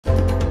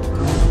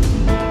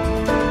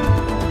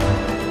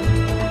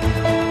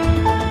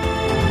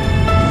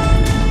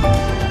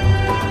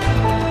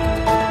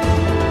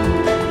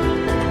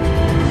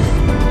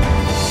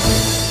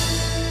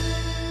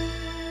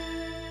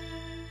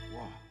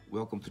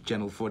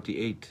channel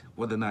 48.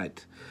 What a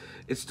night.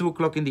 It's 2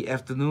 o'clock in the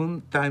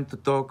afternoon. Time to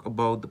talk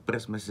about the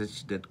press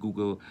message that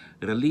Google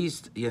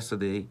released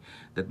yesterday,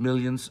 that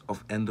millions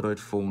of Android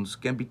phones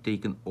can be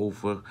taken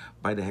over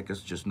by the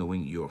hackers just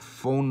knowing your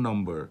phone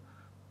number.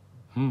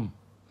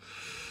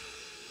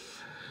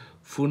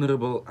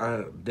 Vulnerable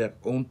are their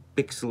own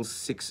Pixel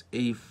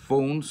 6a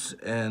phones,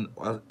 and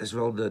as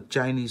well the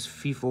Chinese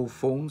VEVO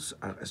phones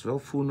are as well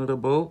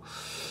vulnerable.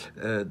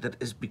 That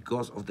is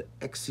because of the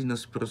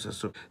Exynos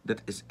processor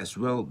that is as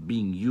well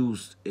being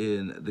used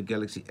in the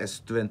Galaxy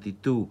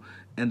S22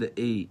 and the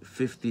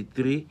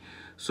A53.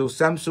 So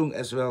Samsung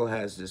as well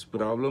has this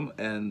problem,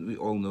 and we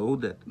all know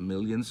that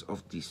millions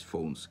of these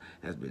phones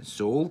have been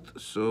sold.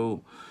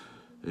 So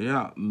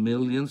yeah,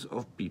 millions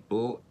of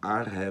people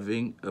are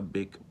having a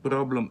big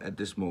problem at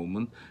this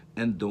moment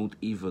and don't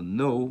even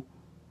know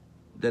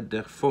that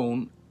their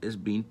phone is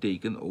being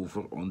taken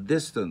over on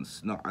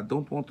distance. Now, I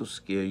don't want to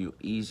scare you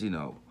easy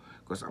now,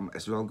 because I'm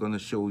as well going to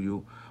show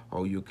you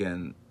how you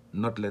can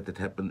not let it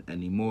happen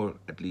anymore,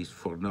 at least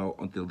for now,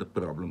 until the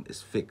problem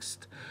is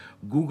fixed.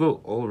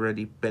 Google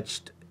already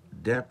patched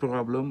their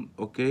problem,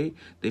 okay?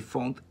 They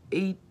found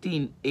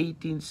 18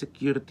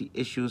 security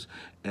issues,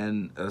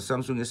 and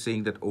Samsung is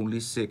saying that only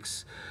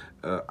 6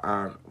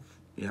 are,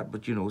 yeah,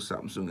 but you know,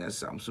 Samsung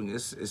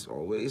is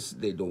always,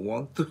 they don't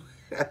want to,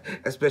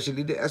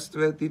 especially the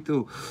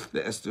S22.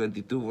 The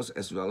S22 was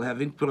as well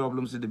having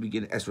problems in the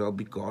beginning, as well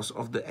because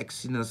of the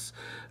Exynos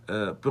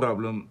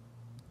problem,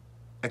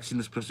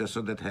 Exynos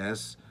processor that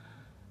has,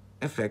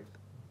 in fact,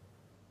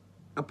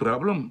 a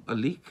problem, a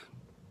leak.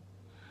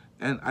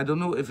 And I don't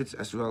know if it's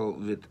as well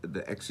with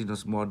the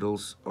Exynos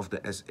models of the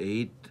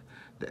S8,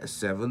 the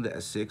S7, the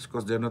S6,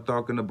 because they're not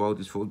talking about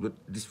these phones, but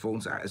these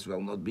phones are as well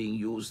not being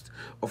used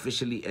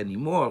officially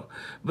anymore.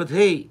 But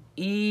hey,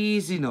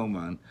 easy now,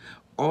 man.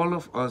 All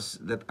of us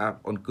that are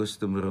on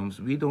custom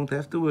rooms, we don't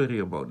have to worry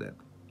about that.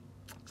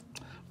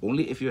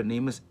 Only if your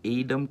name is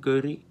Adam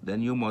Curry,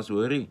 then you must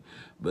worry.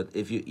 But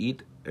if you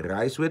eat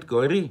rice with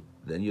curry,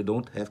 then you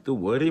don't have to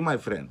worry, my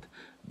friend.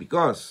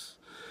 Because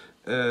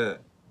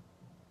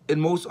in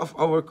most of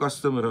our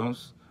custom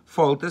rooms,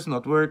 fault is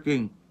not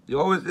working. You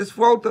always, it's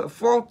fault.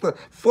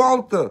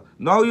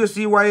 Now you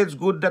see why it's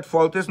good that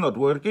fault is not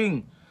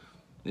working.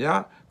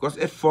 Yeah, because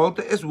if fault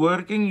is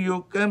working,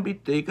 you can be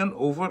taken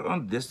over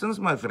on distance,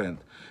 my friend.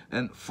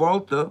 And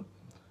fault,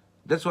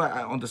 that's why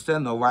I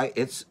understand now why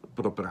it's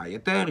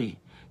proprietary.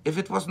 If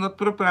it was not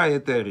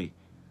proprietary,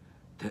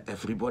 then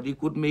everybody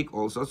could make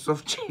all sorts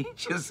of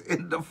changes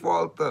in the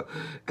fault.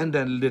 And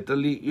then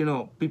literally, you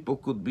know, people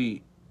could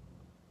be,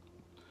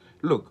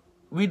 look,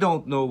 we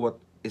don't know what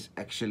is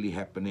actually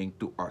happening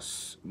to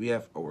us. We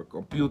have our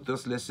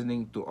computers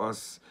listening to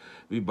us.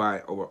 We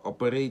buy our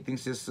operating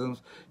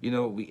systems. You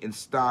know, we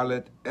install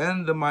it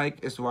and the mic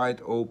is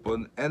wide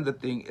open and the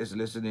thing is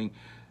listening.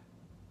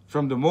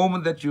 From the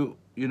moment that you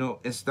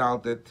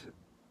installed it,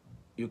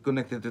 you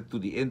connected it to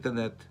the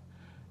internet,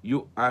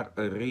 you are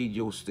a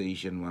radio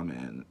station, my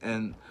man.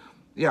 And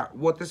yeah,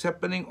 what is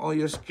happening on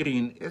your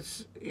screen,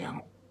 it's, yeah,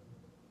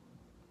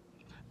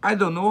 I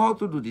don't know how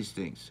to do these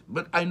things,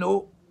 but I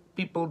know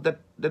people that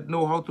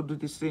know how to do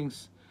these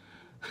things.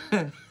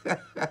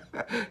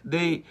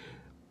 they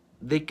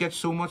catch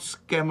so much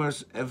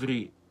scammers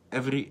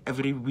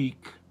every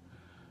week.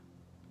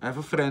 I have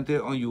a friend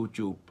here on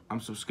YouTube.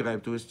 I'm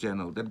subscribed to his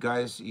channel. That guy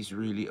is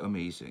really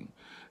amazing.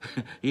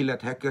 He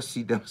let hackers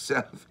see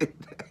themselves in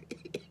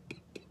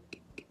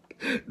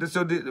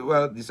so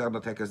these are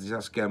not hackers, these are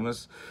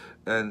scammers.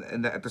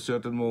 And at a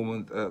certain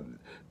moment,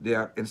 they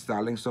are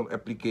installing some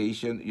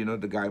application. You know,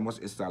 the guy must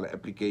install an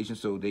application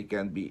so they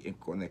can be in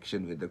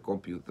connection with the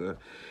computer.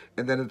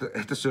 And then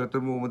at a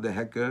certain moment, the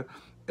hacker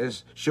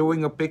is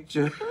showing a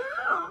picture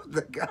of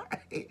the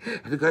guy.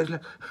 And the guy's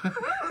like,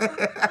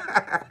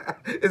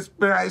 it's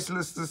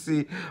priceless to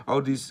see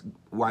how these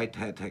white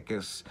hat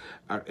hackers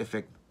are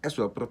as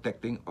well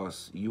protecting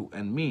us, you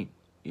and me,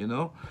 you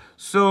know.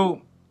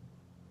 So,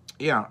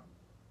 yeah.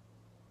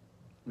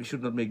 We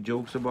should not make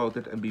jokes about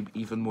it and be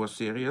even more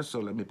serious. So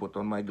let me put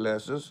on my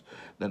glasses.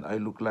 Then I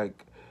look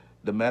like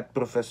the math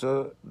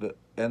professor, the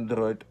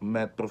Android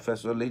math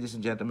professor. Ladies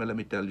and gentlemen, let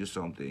me tell you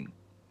something.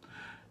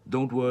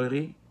 Don't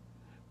worry,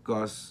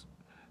 because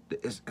there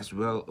is as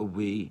well a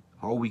way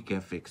how we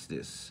can fix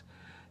this.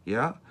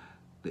 Yeah?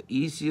 The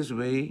easiest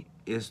way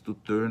is to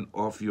turn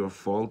off your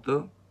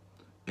filter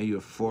and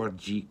your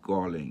 4G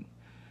calling.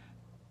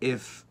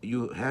 If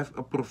you have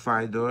a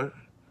provider,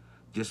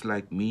 just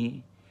like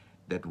me,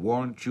 that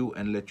warned you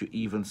and let you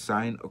even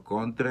sign a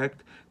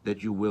contract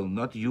that you will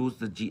not use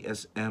the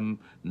GSM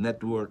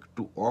network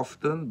too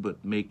often,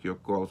 but make your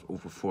calls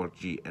over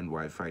 4G and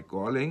Wi-Fi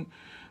calling,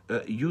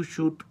 you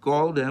should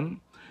call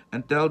them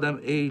and tell them,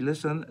 hey,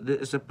 listen, there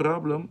is a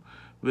problem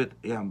with,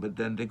 yeah, but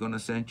then they're going to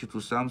send you to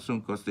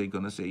Samsung because they're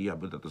going to say, yeah,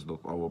 but that is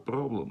not our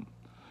problem.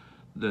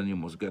 Then you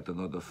must get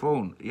another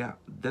phone. Yeah,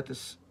 that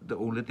is the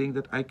only thing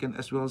that I can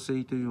as well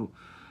say to you.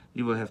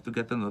 You will have to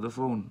get another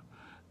phone.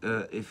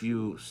 if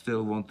you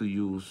still want to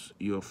use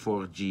your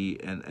 4G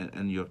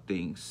and your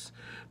things,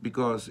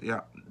 because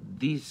yeah,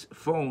 these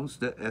phones,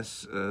 the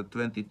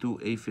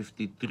S22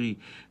 A53,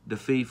 the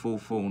VEVO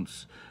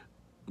phones,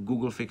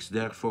 Google fixed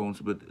their phones,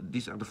 but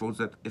these are the phones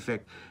that in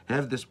fact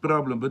have this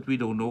problem, but we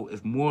don't know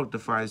if more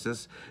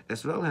devices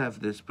as well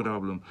have this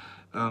problem.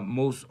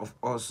 Most of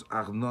us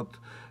are not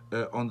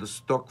on the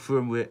stock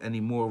firmware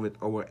anymore with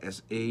our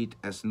S8,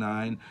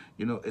 S9.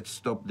 You know, it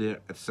stopped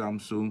there at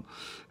Samsung,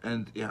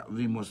 and yeah,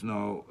 we must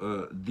now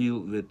deal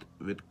with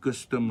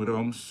custom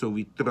ROMs. So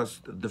we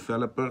trust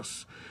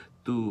developers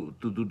to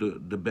do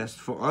the best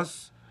for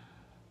us.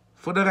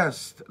 For the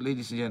rest,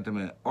 ladies and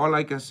gentlemen, all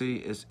I can say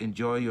is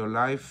enjoy your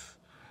life.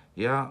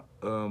 Yeah,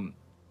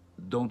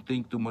 don't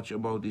think too much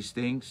about these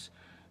things.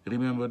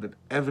 Remember that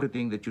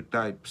everything that you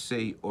type,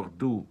 say, or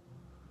do,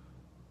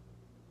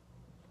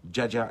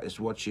 Jaja is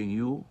watching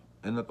you,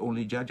 and not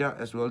only Jaja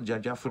as well.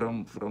 Jaja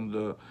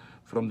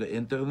from the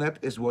internet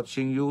is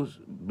watching you.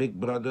 Big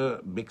brother,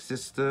 big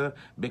sister,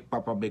 big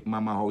papa, big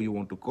mama, how you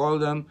want to call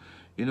them,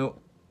 you know,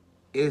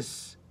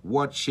 is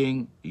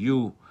watching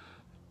you.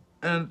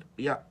 And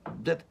yeah,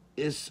 that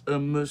is a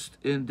must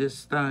in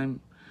this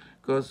time,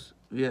 because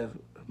we have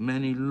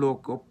many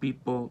local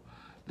people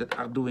that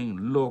are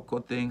doing local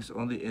things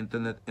on the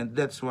internet, and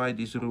that's why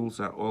these rules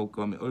are all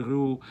coming. A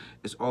rule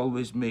is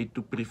always made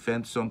to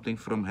prevent something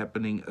from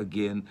happening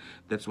again.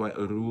 That's why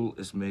a rule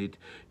is made,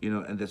 you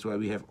know, and that's why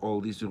we have all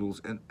these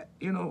rules. And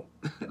you know,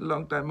 a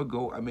long time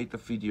ago I made a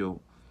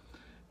video.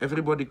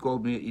 Everybody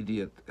called me an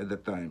idiot at the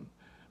time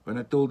when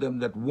I told them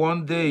that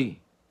one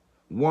day,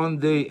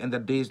 and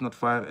that day is not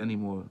far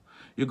anymore,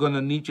 you're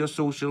gonna need your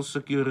social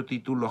security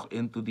to log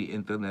into the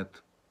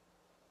internet,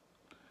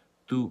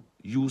 to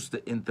use the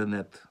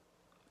internet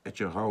at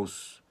your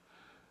house,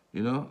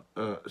 you know.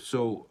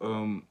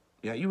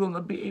 Yeah, you will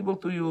not be able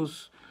to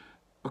use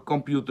a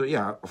computer.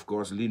 Yeah, of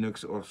course,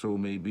 Linux or so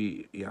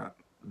maybe. Yeah,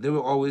 there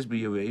will always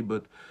be a way,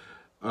 but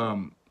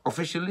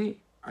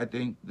officially, I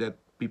think that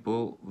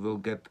people will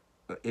get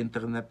an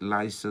internet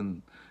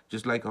license,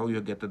 just like how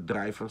you get a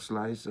driver's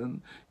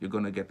license. You're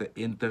gonna get an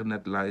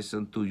internet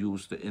license to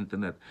use the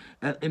internet,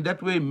 and in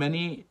that way,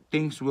 many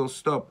things will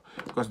stop,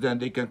 because then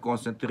they can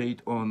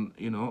concentrate on,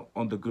 you know,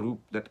 on the group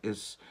that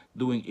is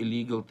doing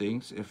illegal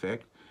things, in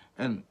fact,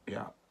 and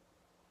yeah,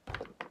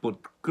 put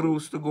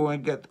crews to go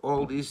and get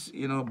all these,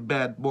 you know,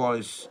 bad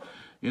boys,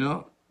 you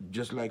know,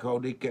 just like how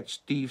they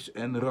catch thieves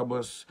and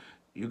robbers.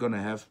 You're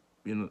gonna have,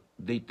 you know,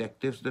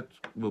 detectives that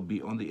will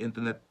be on the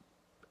internet.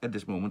 At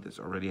this moment, it's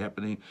already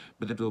happening,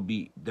 but it will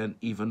be then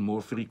even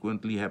more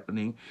frequently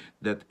happening,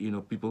 that, you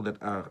know, people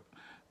that are,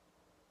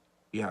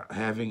 yeah,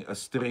 having a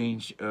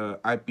strange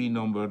IP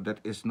number that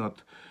is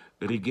not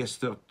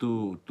registered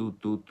to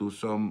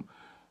some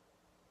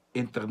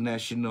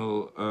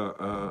international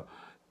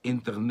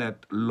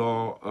internet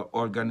law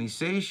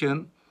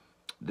organization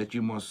that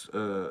you must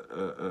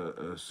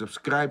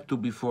subscribe to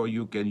before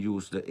you can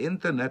use the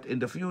internet in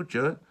the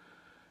future.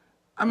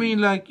 I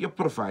mean, like, your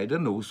provider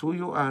knows who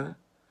you are.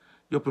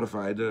 Your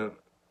provider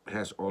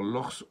has all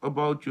logs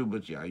about you,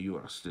 but yeah, you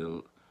are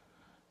still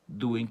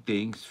doing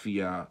things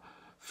via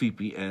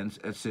VPNs,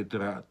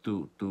 etc.,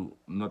 to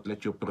not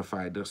let your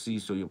provider see,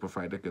 so your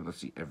provider cannot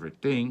see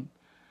everything.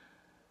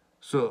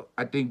 So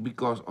I think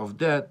because of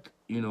that,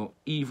 you know,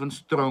 even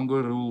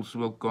stronger rules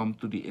will come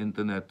to the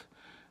internet.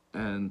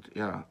 And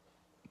yeah,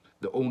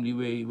 the only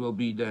way will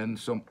be then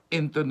some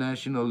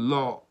international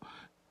law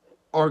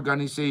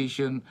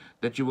organization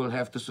that you will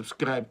have to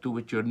subscribe to,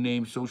 with your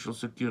name, social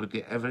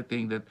security,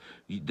 everything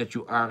that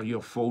you are,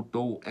 your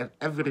photo and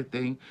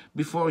everything,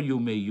 before you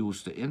may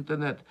use the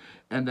internet.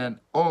 And then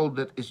all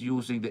that is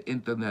using the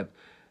internet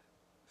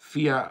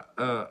via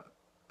a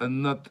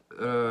not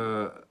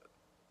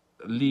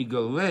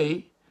legal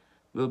way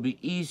will be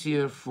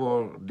easier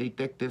for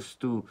detectives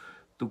to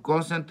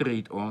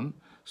concentrate on,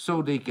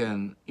 so they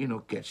can, you know,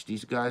 catch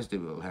these guys. They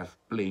will have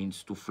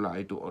planes to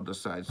fly to other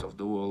sides of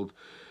the world,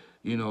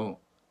 you know,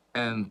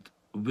 and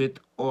with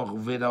or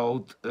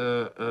without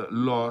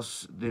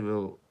laws, they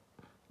will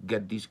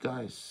get these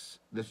guys.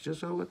 That's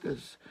just how it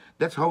is.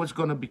 That's how it's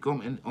gonna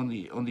become on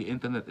the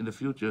internet in the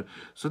future.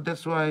 So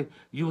that's why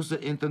use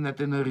the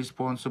internet in a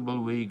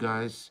responsible way,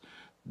 guys.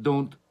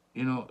 Don't,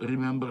 you know,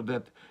 remember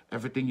that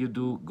everything you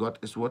do, God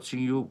is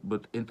watching you,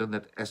 but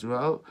internet as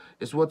well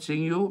is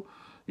watching you,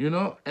 you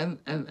know,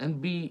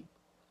 and be,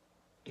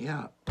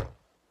 yeah.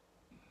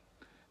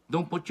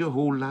 Don't put your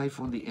whole life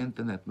on the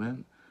internet,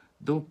 man.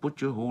 Don't put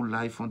your whole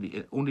life on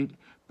the, only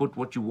put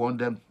what you want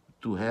them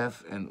to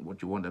have and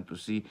what you want them to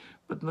see,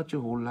 but not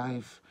your whole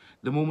life.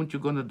 The moment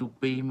you're gonna do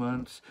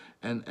payments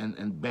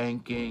and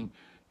banking,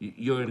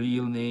 your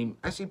real name.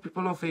 I see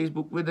people on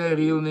Facebook with their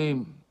real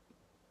name.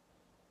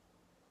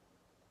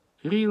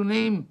 Real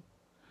name.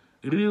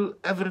 Real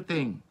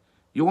everything.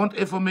 You want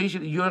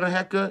information, you're a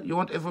hacker, you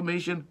want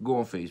information, go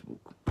on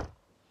Facebook.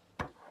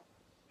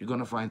 You're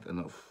gonna find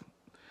enough.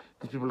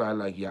 These people are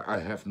like, yeah, I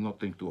have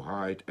nothing to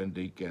hide, and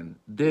they can.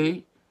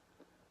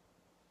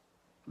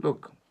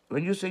 Look,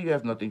 when you say you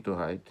have nothing to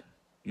hide,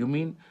 You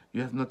mean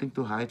you have nothing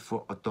to hide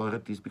for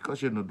authorities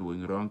because you're not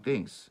doing wrong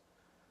things.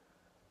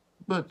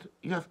 But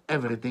you have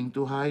everything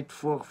to hide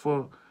for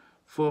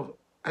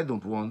I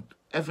don't want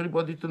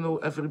everybody to know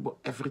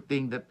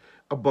everything that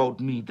about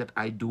me that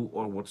I do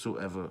or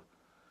whatsoever.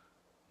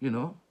 You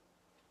know?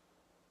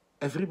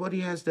 Everybody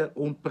has their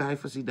own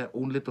privacy, their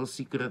own little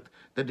secret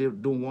that they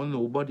don't want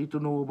nobody to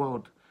know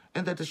about.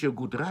 And that is your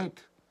good right.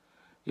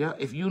 Yeah,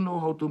 if you know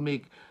how to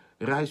make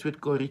rice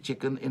with curry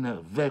chicken in a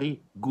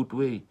very good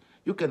way,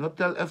 you cannot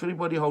tell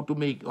everybody how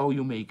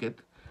you make it.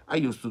 I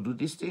used to do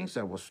these things.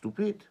 I was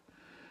stupid.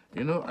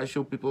 You know, I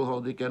show people how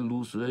they can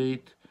lose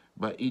weight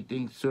by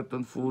eating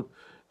certain food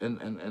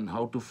and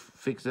how to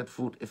fix that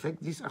food. In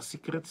fact, these are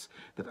secrets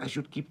that I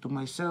should keep to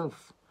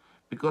myself.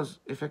 Because,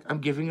 in fact, I'm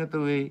giving it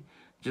away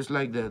just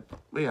like that.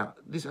 But yeah,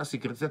 these are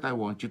secrets that I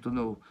want you to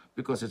know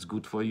because it's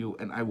good for you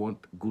and I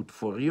want good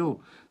for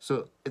you.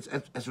 So it's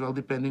as well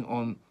depending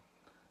on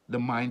the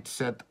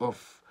mindset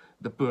of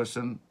the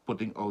person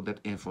putting out that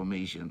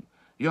information.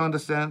 You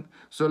understand?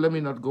 So let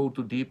me not go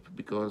too deep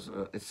because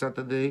it's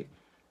Saturday.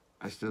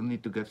 I still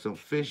need to get some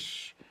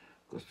fish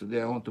because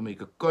today I want to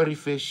make a curry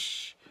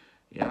fish.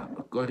 Yeah,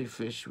 a curry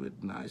fish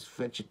with nice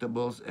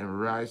vegetables and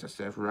rice. I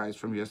still have rice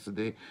from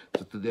yesterday.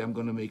 So today I'm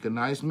going to make a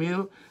nice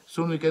meal.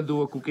 Soon we can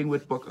do a cooking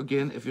with Puck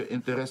again if you're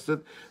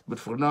interested. But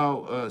for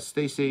now,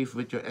 stay safe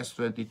with your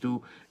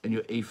S22 and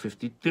your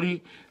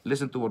A53.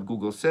 Listen to what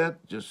Google said.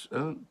 Just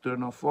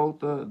turn off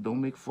Falter. Don't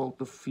make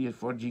Falter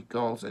 4G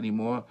calls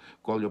anymore.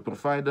 Call your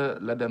provider.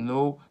 Let them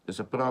know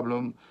there's a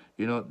problem.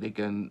 You know, they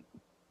can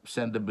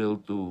send the bill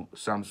to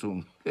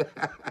Samsung.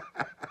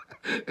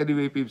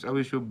 Anyway, peeps, I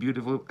wish you a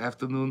beautiful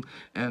afternoon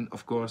and,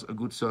 of course, a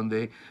good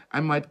Sunday. I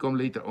might come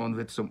later on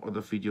with some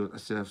other videos. I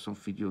still have some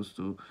videos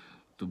to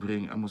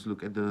bring. I must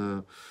look at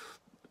the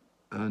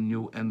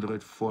new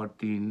Android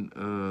 14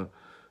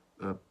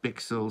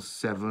 Pixel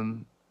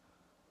 7.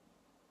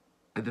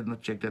 I did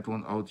not check that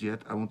one out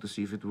yet. I want to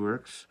see if it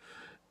works.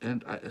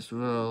 And I as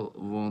well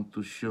want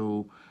to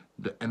show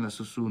the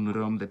Anasosun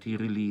ROM that he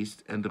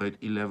released, Android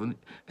 11.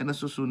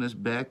 Anasosun is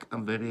back.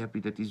 I'm very happy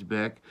that he's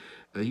back.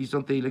 He's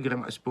on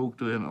Telegram. I spoke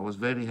to him. I was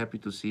very happy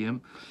to see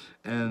him.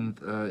 And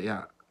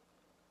yeah,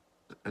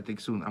 I think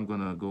soon I'm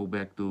gonna go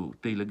back to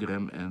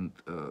Telegram and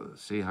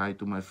say hi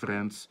to my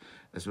friends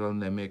as well,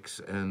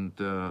 Nemix and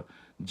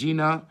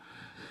Gina.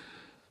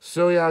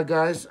 So yeah,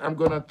 guys, I'm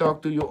gonna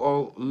talk to you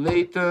all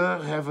later.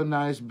 Have a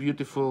nice,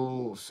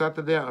 beautiful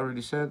Saturday. I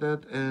already said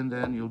that, and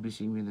then you'll be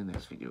seeing me in the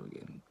next video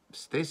again.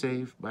 Stay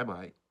safe. Bye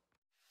bye.